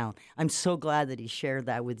him down. I'm so glad that he shared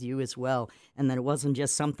that with you as well, and that it wasn't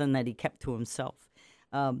just something that he kept to himself.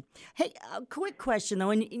 Hey, a quick question, though,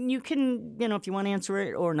 and you can, if you want to answer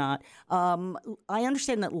it or not. I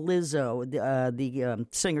understand that Lizzo, the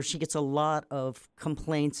singer, she gets a lot of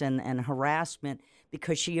complaints and harassment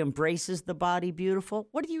because she embraces the body beautiful.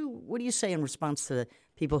 What do you say in response to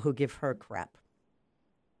people who give her crap?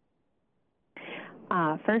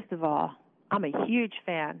 First of all, I'm a huge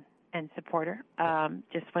fan and supporter.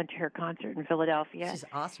 Just went to her concert in Philadelphia. She's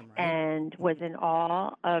awesome, right? And was in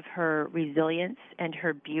awe of her resilience and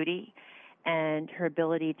her beauty and her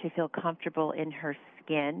ability to feel comfortable in her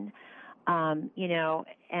skin.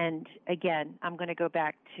 And again, I'm going to go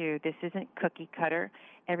back to, this isn't cookie cutter.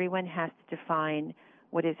 Everyone has to define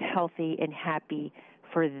what is healthy and happy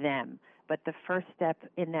for them. But the first step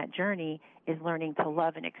in that journey is learning to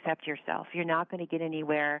love and accept yourself. You're not going to get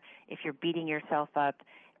anywhere if you're beating yourself up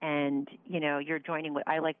and, you're joining what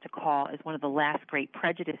I like to call as one of the last great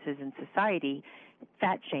prejudices in society,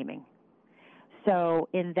 fat shaming. So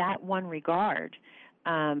in that one regard,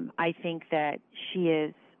 I think that she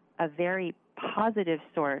is a very positive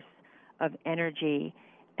source of energy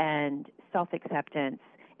and self-acceptance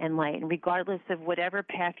and light. And regardless of whatever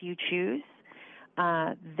path you choose,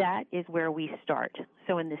 that is where we start.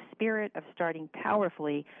 So in the spirit of starting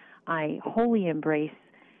powerfully, I wholly embrace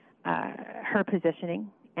her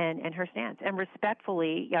positioning and her stance. And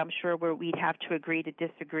respectfully, I'm sure where we'd have to agree to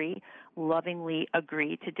disagree, lovingly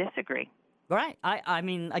agree to disagree. Right. I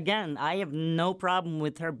mean, again, I have no problem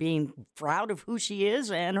with her being proud of who she is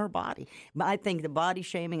and her body. I think the body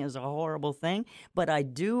shaming is a horrible thing, but I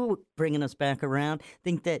do, bringing us back around,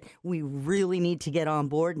 think that we really need to get on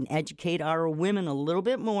board and educate our women a little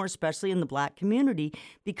bit more, especially in the Black community,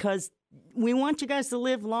 because we want you guys to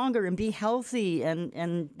live longer and be healthy.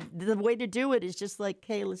 And the way to do it is just like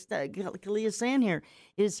Kalia's saying here,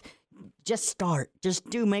 is just start.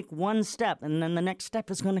 Just make one step, and then the next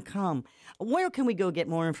step is going to come. Where can we go get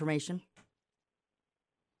more information?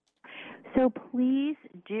 So please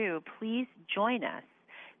join us.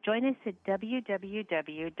 Join us at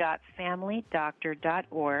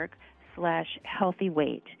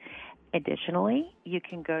www.familydoctor.org/healthyweight. Additionally, you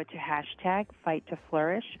can go to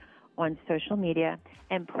 #FightToFlourish on social media,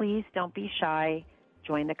 and please don't be shy.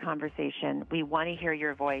 Join the conversation. We want to hear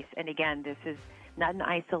your voice. And again, this is not an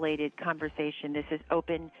isolated conversation. This is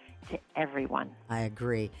open to everyone. I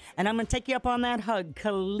agree. And I'm going to take you up on that hug.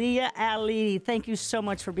 Kalia Ali, thank you so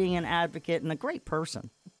much for being an advocate and a great person.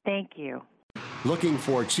 Thank you. Looking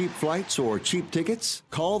for cheap flights or cheap tickets?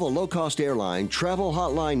 Call the low-cost airline travel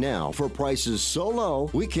hotline now for prices so low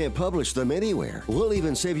we can't publish them anywhere. We'll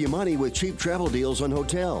even save you money with cheap travel deals on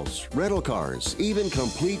hotels, rental cars, even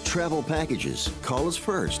complete travel packages. Call us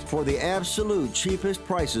first for the absolute cheapest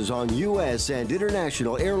prices on U.S. and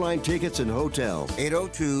international airline tickets and hotels.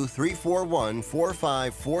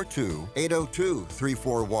 802-341-4542.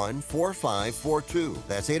 802-341-4542.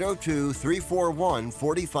 That's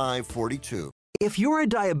 802-341-4542. If you're a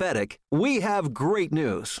diabetic, we have great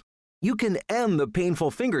news. You can end the painful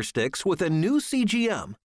finger sticks with a new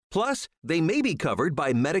CGM. Plus, they may be covered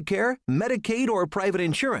by Medicare, Medicaid, or private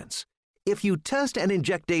insurance. If you test and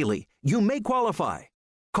inject daily, you may qualify.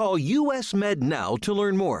 Call US Med now to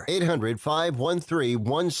learn more.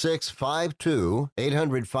 800-513-1652.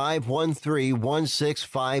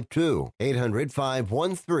 800-513-1652.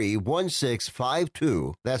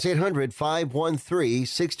 800-513-1652. That's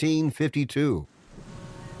 800-513-1652.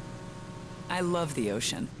 I love the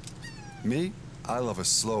ocean. Me? I love a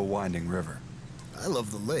slow winding river. I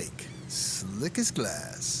love the lake. Slick as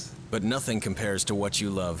glass. But nothing compares to what you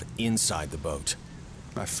love inside the boat.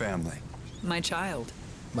 My family. My child.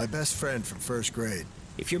 My best friend from first grade.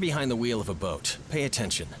 If you're behind the wheel of a boat, pay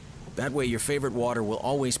attention. That way your favorite water will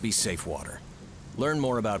always be safe water. Learn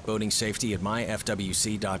more about boating safety at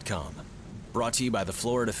myfwc.com. Brought to you by the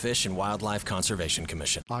Florida Fish and Wildlife Conservation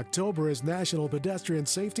Commission. October is National Pedestrian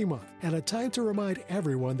Safety Month, and a time to remind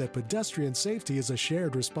everyone that pedestrian safety is a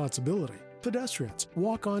shared responsibility. Pedestrians,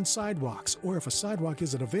 walk on sidewalks, or if a sidewalk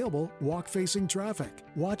isn't available, walk facing traffic.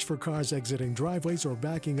 Watch for cars exiting driveways or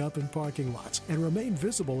backing up in parking lots, and remain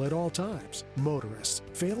visible at all times. Motorists,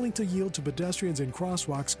 failing to yield to pedestrians in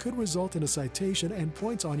crosswalks could result in a citation and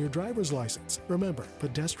points on your driver's license. Remember,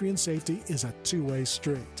 pedestrian safety is a two-way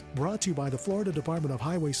street. Brought to you by the Florida Department of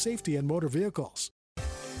Highway Safety and Motor Vehicles.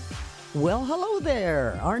 Well, hello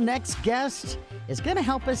there. Our next guest is going to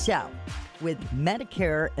help us out with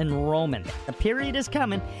Medicare enrollment. The period is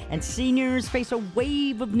coming, and seniors face a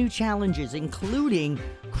wave of new challenges, including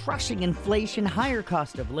crushing inflation, higher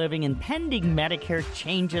cost of living, and pending Medicare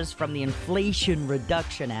changes from the Inflation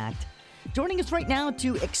Reduction Act. Joining us right now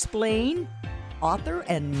to explain, author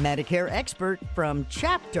and Medicare expert from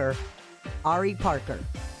Chapter, Ari Parker.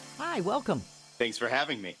 Hi, welcome. Thanks for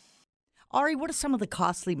having me. Ari, what are some of the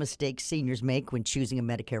costly mistakes seniors make when choosing a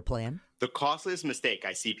Medicare plan? The costliest mistake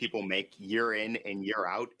I see people make year in and year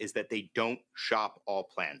out is that they don't shop all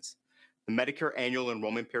plans. The Medicare annual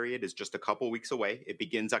enrollment period is just a couple weeks away. It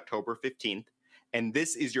begins October 15th, and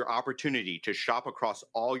this is your opportunity to shop across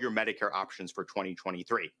all your Medicare options for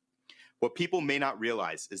 2023. What people may not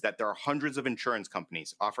realize is that there are hundreds of insurance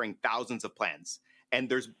companies offering thousands of plans, and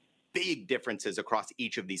there's big differences across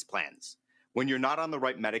each of these plans. When you're not on the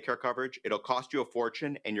right Medicare coverage, it'll cost you a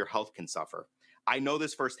fortune and your health can suffer. I know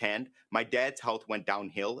this firsthand. My dad's health went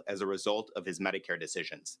downhill as a result of his Medicare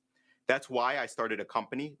decisions. That's why I started a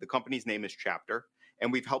company. The company's name is Chapter,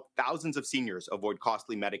 and we've helped thousands of seniors avoid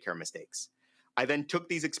costly Medicare mistakes. I then took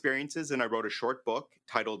these experiences and I wrote a short book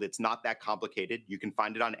titled It's Not That Complicated. You can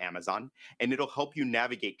find it on Amazon, and it'll help you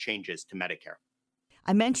navigate changes to Medicare.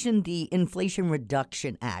 I mentioned the Inflation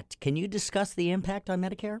Reduction Act. Can you discuss the impact on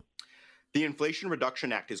Medicare? The Inflation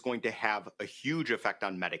Reduction Act is going to have a huge effect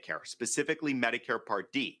on Medicare, specifically Medicare Part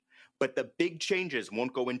D. But the big changes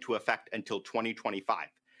won't go into effect until 2025.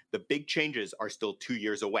 The big changes are still 2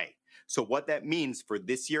 years away. So what that means for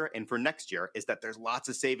this year and for next year is that there's lots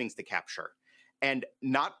of savings to capture. And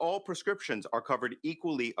not all prescriptions are covered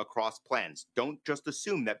equally across plans. Don't just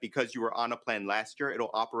assume that because you were on a plan last year,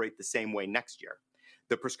 it'll operate the same way next year.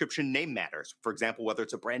 The prescription name matters. For example, whether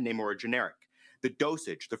it's a brand name or a generic. The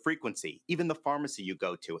dosage, the frequency, even the pharmacy you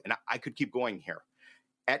go to. And I could keep going here.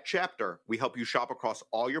 At Chapter, we help you shop across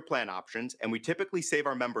all your plan options, and we typically save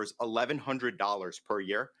our members $1,100 per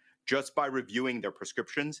year just by reviewing their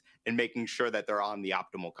prescriptions and making sure that they're on the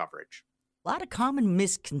optimal coverage. A lot of common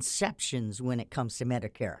misconceptions when it comes to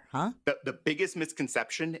Medicare, huh? The biggest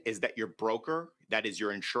misconception is that your broker, that is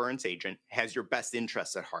your insurance agent, has your best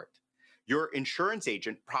interests at heart. Your insurance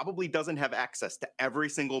agent probably doesn't have access to every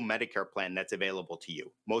single Medicare plan that's available to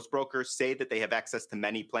you. Most brokers say that they have access to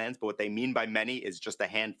many plans, but what they mean by many is just a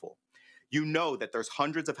handful. You know that there's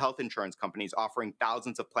hundreds of health insurance companies offering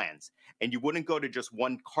thousands of plans, and you wouldn't go to just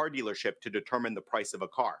one car dealership to determine the price of a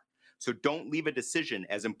car. So don't leave a decision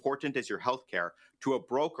as important as your health care to a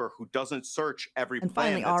broker who doesn't search every plan that's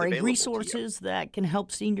available to you. And finally, Ari, resources that can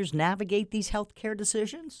help seniors navigate these health care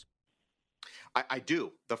decisions? I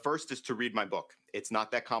do. The first is to read my book. It's Not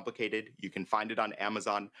That Complicated. You can find it on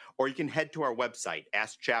Amazon, or you can head to our website,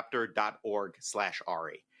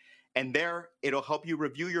 askchapter.org/Ari. And there, it'll help you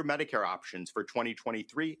review your Medicare options for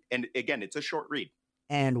 2023. And again, it's a short read.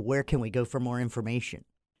 And where can we go for more information?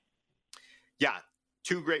 Yeah,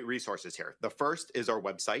 two great resources here. The first is our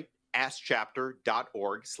website,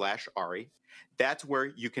 askchapter.org/Ari. That's where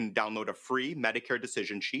you can download a free Medicare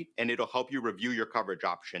decision sheet, and it'll help you review your coverage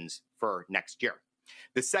options for next year.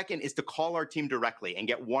 The second is to call our team directly and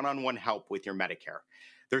get one-on-one help with your Medicare.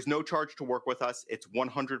 There's no charge to work with us. It's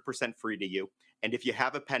 100% free to you. And if you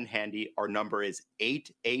have a pen handy, our number is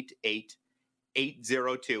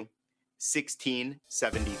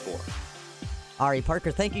 888-802-1674. Ari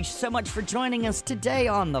Parker, thank you so much for joining us today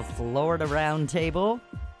on the Florida Roundtable.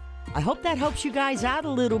 I hope that helps you guys out a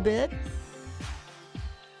little bit.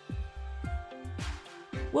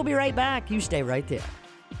 We'll be right back. You stay right there.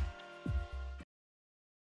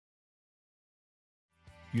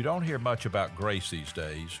 You don't hear much about grace these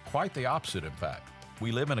days. Quite the opposite, in fact.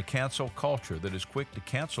 We live in a cancel culture that is quick to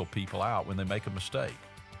cancel people out when they make a mistake.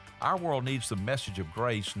 Our world needs the message of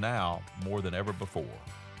grace now more than ever before.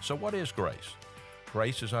 So what is grace?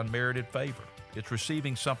 Grace is unmerited favor. It's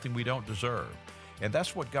receiving something we don't deserve. And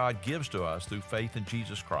that's what God gives to us through faith in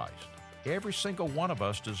Jesus Christ. Every single one of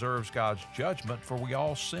us deserves God's judgment, for we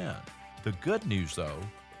all sin. The good news, though,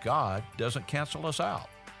 God doesn't cancel us out.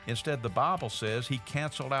 Instead, the Bible says He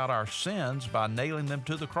canceled out our sins by nailing them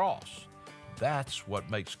to the cross. That's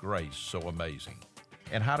what makes grace so amazing.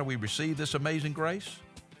 And how do we receive this amazing grace?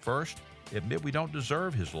 First, admit we don't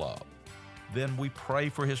deserve His love. Then we pray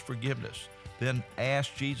for His forgiveness. Then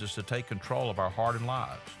ask Jesus to take control of our heart and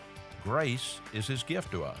lives. Grace is His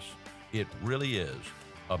gift to us. It really is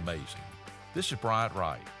amazing. This is Bryant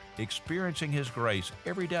Wright, experiencing His grace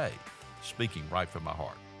every day, speaking right from my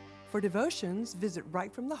heart. For devotions, visit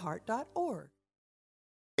rightfromtheheart.org.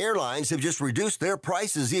 Airlines have just reduced their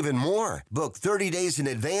prices even more. Book 30 days in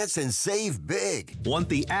advance and save big. Want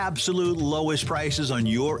the absolute lowest prices on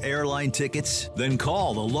your airline tickets? Then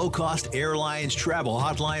call the Low Cost Airlines Travel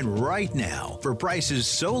Hotline right now for prices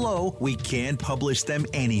so low we can't publish them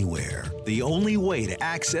anywhere. The only way to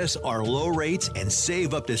access our low rates and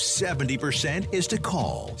save up to 70% is to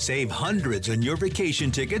call. Save hundreds on your vacation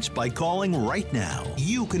tickets by calling right now.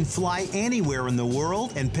 You can fly anywhere in the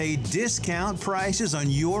world and pay discount prices on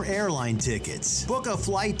your airline tickets. Book a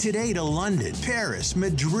flight today to London, Paris,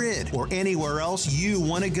 Madrid, or anywhere else you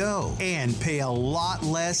want to go and pay a lot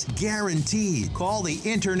less guaranteed. Call the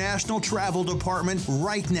International Travel Department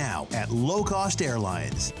right now at Low Cost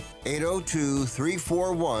Airlines.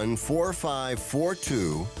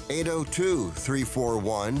 802-341-4542.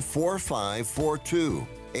 802-341-4542.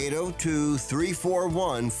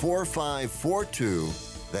 802-341-4542.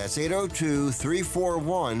 That's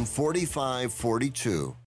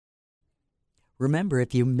 802-341-4542. Remember,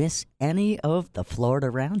 if you miss any of the Florida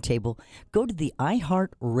Roundtable, go to the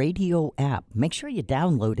iHeartRadio app. Make sure you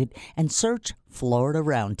download it and search Florida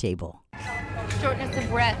Roundtable. Shortness of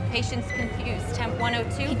breath, patient's confused, temp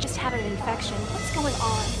 102. He just had an infection. What's going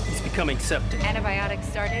on? He's becoming septic. Antibiotics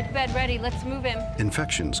started. Bed ready, let's move him.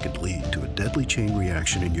 Infections can lead to a deadly chain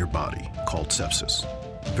reaction in your body called sepsis.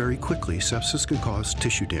 Very quickly, sepsis can cause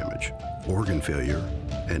tissue damage, organ failure,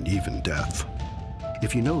 and even death.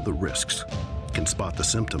 If you know the risks, can spot the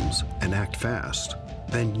symptoms, and act fast,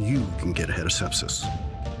 then you can get ahead of sepsis.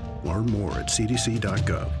 Learn more at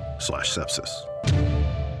cdc.gov/sepsis.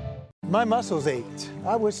 My muscles ached.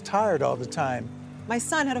 I was tired all the time. My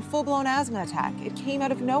son had a full-blown asthma attack. It came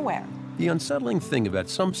out of nowhere. The unsettling thing about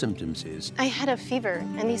some symptoms is I had a fever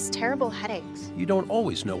and these terrible headaches. you don't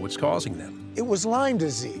always know what's causing them. It was Lyme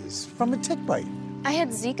disease from a tick bite. I had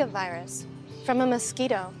Zika virus from a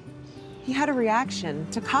mosquito. He had a reaction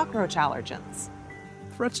to cockroach allergens.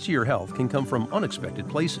 Threats to your health can come from unexpected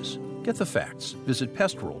places. Get the facts. Visit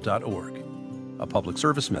pestworld.org. A public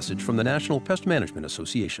service message from the National Pest Management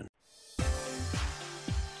Association.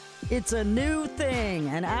 It's a new thing,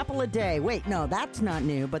 an apple a day. Wait, no, that's not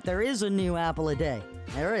new, but there is a new apple a day.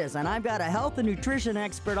 There is, and I've got a health and nutrition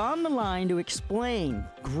expert on the line to explain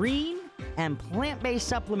green and plant-based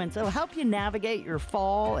supplements that'll help you navigate your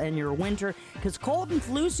fall and your winter, because cold and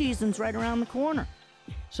flu season's right around the corner.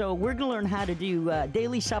 So we're going to learn how to do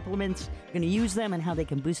daily supplements, we're going to use them, and how they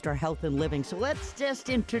can boost our health and living. So let's just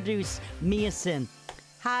introduce Mia Sin.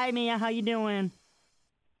 Hi, Mia. How you doing?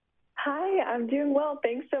 Hi, I'm doing well.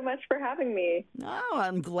 Thanks so much for having me. Oh,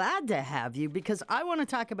 I'm glad to have you, because I want to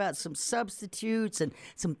talk about some substitutes and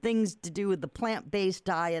some things to do with the plant-based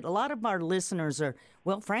diet. A lot of our listeners are,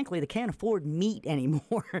 well, frankly, they can't afford meat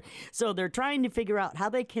anymore. So they're trying to figure out how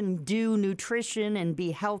they can do nutrition and be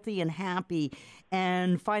healthy and happy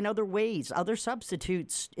and find other ways, other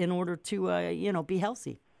substitutes in order to, be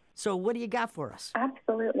healthy. So what do you got for us?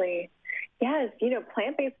 Absolutely. Yes,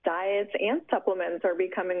 plant-based diets and supplements are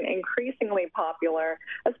becoming increasingly popular,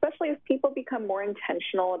 especially as people become more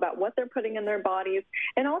intentional about what they're putting in their bodies.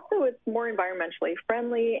 And also it's more environmentally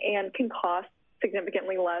friendly and can cost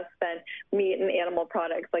significantly less than meat and animal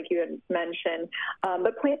products like you had mentioned.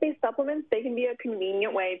 But plant-based supplements, they can be a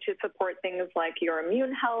convenient way to support things like your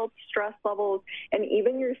immune health, stress levels, and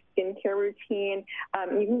even your skincare routine.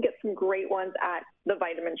 You can get some great ones at the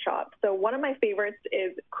Vitamin Shop. So one of my favorites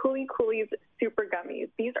is Coolie Coolie's Super Gummies.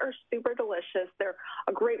 These are super delicious. They're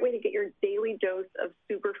a great way to get your daily dose of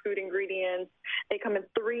superfood ingredients. They come in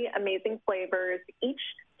 3 amazing flavors. Each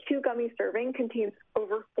 2 gummy serving contains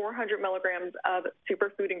over 400 milligrams of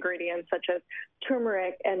superfood ingredients such as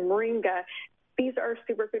turmeric and moringa. These are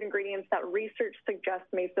superfood ingredients that research suggests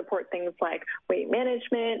may support things like weight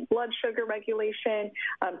management, blood sugar regulation.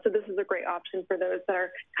 So this is a great option for those that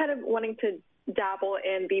are kind of wanting to dabble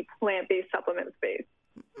in the plant-based supplement space.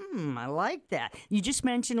 I like that. You just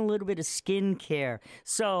mentioned a little bit of skincare.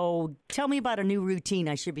 So tell me about a new routine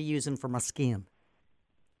I should be using for my skin.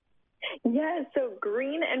 Yeah, so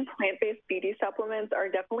green and plant-based beauty supplements are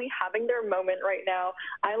definitely having their moment right now.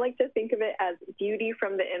 I like to think of it as beauty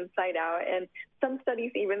from the inside out, and some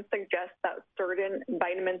studies even suggest that certain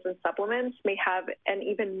vitamins and supplements may have an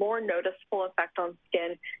even more noticeable effect on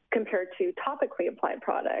skin compared to topically applied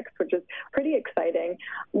products, which is pretty exciting.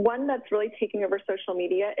 One that's really taking over social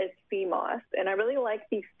media is sea moss, and I really like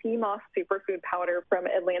the sea moss superfood powder from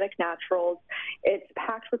Atlantic Naturals. It's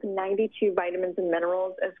packed with 92 vitamins and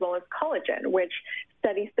minerals as well as collagen, which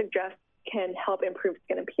studies suggest can help improve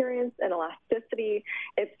skin appearance and elasticity.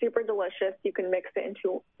 It's super delicious. You can mix it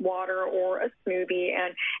into water or a smoothie,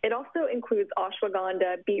 and it also includes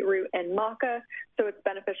ashwagandha, beetroot, and maca, so it's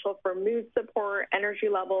beneficial for mood support, energy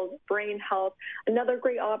levels, brain health. Another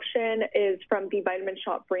great option is from the Vitamin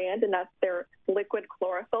Shoppe brand, and that's their liquid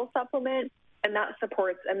chlorophyll supplement, and that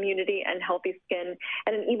supports immunity and healthy skin,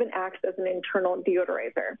 and it even acts as an internal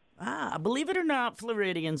deodorizer. Believe it or not,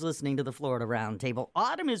 Floridians listening to the Florida Roundtable,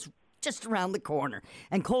 autumn is just around the corner,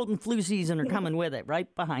 and cold and flu season are coming with it,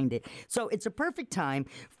 right behind it. So it's a perfect time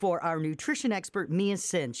for our nutrition expert, Mia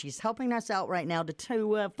Sin. She's helping us out right now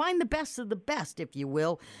to find the best of the best, if you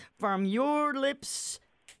will, from your lips,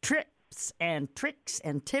 trips and tricks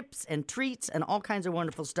and tips and treats and all kinds of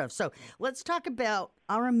wonderful stuff. So let's talk about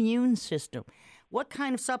our immune system. What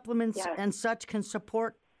kind of supplements and such can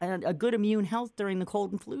support a good immune health during the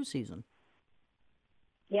cold and flu season?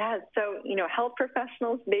 Yeah, so, health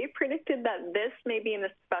professionals, they predicted that this may be an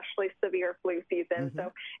especially severe flu season.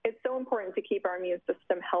 So it's so important to keep our immune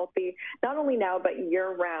system healthy, not only now, but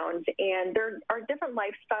year-round. And there are different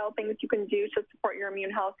lifestyle things you can do to support your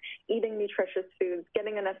immune health: eating nutritious foods,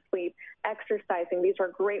 getting enough sleep, exercising. These are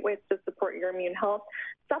great ways to support your immune health.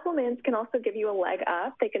 Supplements can also give you a leg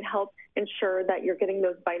up. They can help ensure that you're getting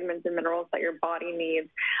those vitamins and minerals that your body needs.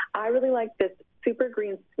 I really like this Super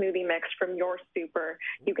Green Smoothie Mix from Your Super.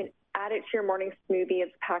 You can add it to your morning smoothie.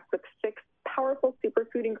 It's packed with 6 powerful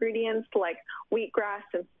superfood ingredients like wheatgrass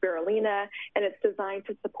and spirulina, and it's designed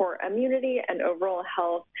to support immunity and overall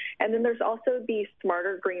health. And then there's also the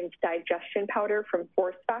Smarter Greens Digestion Powder from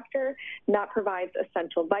Force Factor, and that provides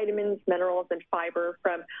essential vitamins, minerals, and fiber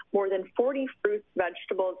from more than 40 fruits,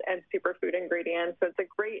 vegetables, and superfood ingredients. So it's a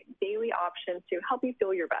great daily option to help you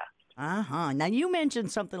feel your best. Now, you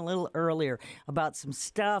mentioned something a little earlier about some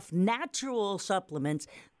stuff, natural supplements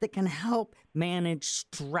that can help manage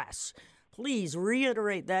stress. Please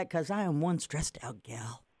reiterate that, because I am one stressed out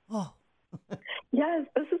gal. Oh. Yes,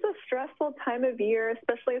 this is a stressful time of year,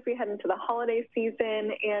 especially as we head into the holiday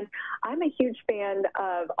season, and I'm a huge fan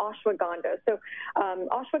of ashwagandha. So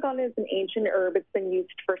ashwagandha is an ancient herb. It's been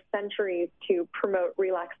used for centuries to promote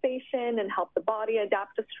relaxation and help the body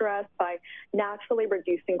adapt to stress by naturally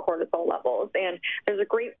reducing cortisol levels. And there's a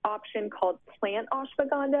great option called plant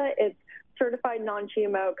ashwagandha. It's certified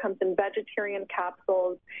non-GMO, comes in vegetarian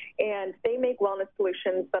capsules, and they make wellness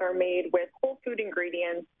solutions that are made with whole food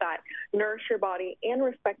ingredients that nourish your body and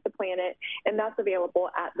respect the planet, and that's available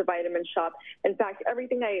at the Vitamin Shoppe. In fact,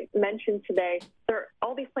 everything I mentioned today,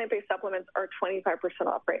 all these plant-based supplements are 25%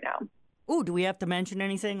 off right now. Ooh, do we have to mention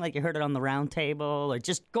anything? Like you heard it on the round table, or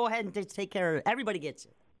just go ahead and just take care of it? Everybody gets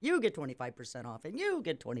it. You get 25% off, and you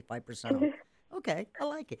get 25% off. Okay, I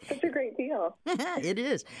like it. It's a great deal. It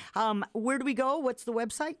is. Where do we go? What's the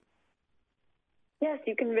website? Yes,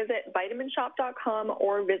 you can visit vitaminshoppe.com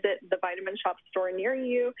or visit the Vitamin Shoppe store near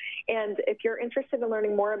you. And if you're interested in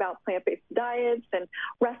learning more about plant-based diets and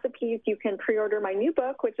recipes, you can pre-order my new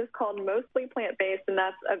book, which is called Mostly Plant-Based, and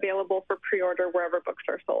that's available for pre-order wherever books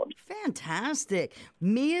are sold. Fantastic.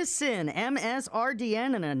 Mia Sin,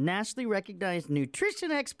 MSRDN, and a nationally recognized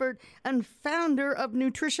nutrition expert and founder of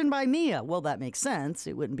Nutrition by Mia. Well, that makes sense.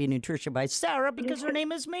 It wouldn't be Nutrition by Sarah because her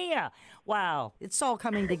name is Mia. Wow, it's all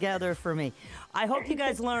coming together for me. I hope you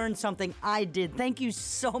guys learned something. I did. Thank you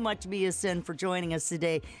so much, Mia Sin, for joining us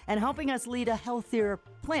today and helping us lead a healthier,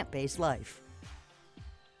 plant-based life.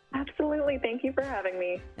 Absolutely. Thank you for having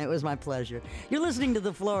me. It was my pleasure. You're listening to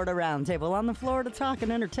the Florida Roundtable on the Florida Talk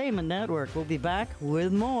and Entertainment Network. We'll be back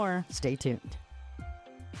with more. Stay tuned.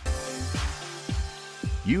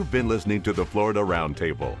 You've been listening to the Florida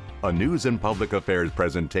Roundtable, a news and public affairs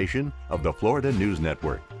presentation of the Florida News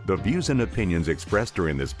Network. The views and opinions expressed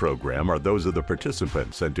during this program are those of the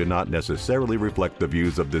participants and do not necessarily reflect the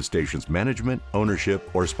views of this station's management, ownership,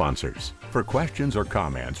 or sponsors. For questions or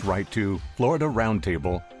comments, write to Florida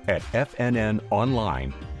Roundtable at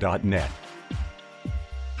fnnonline.net.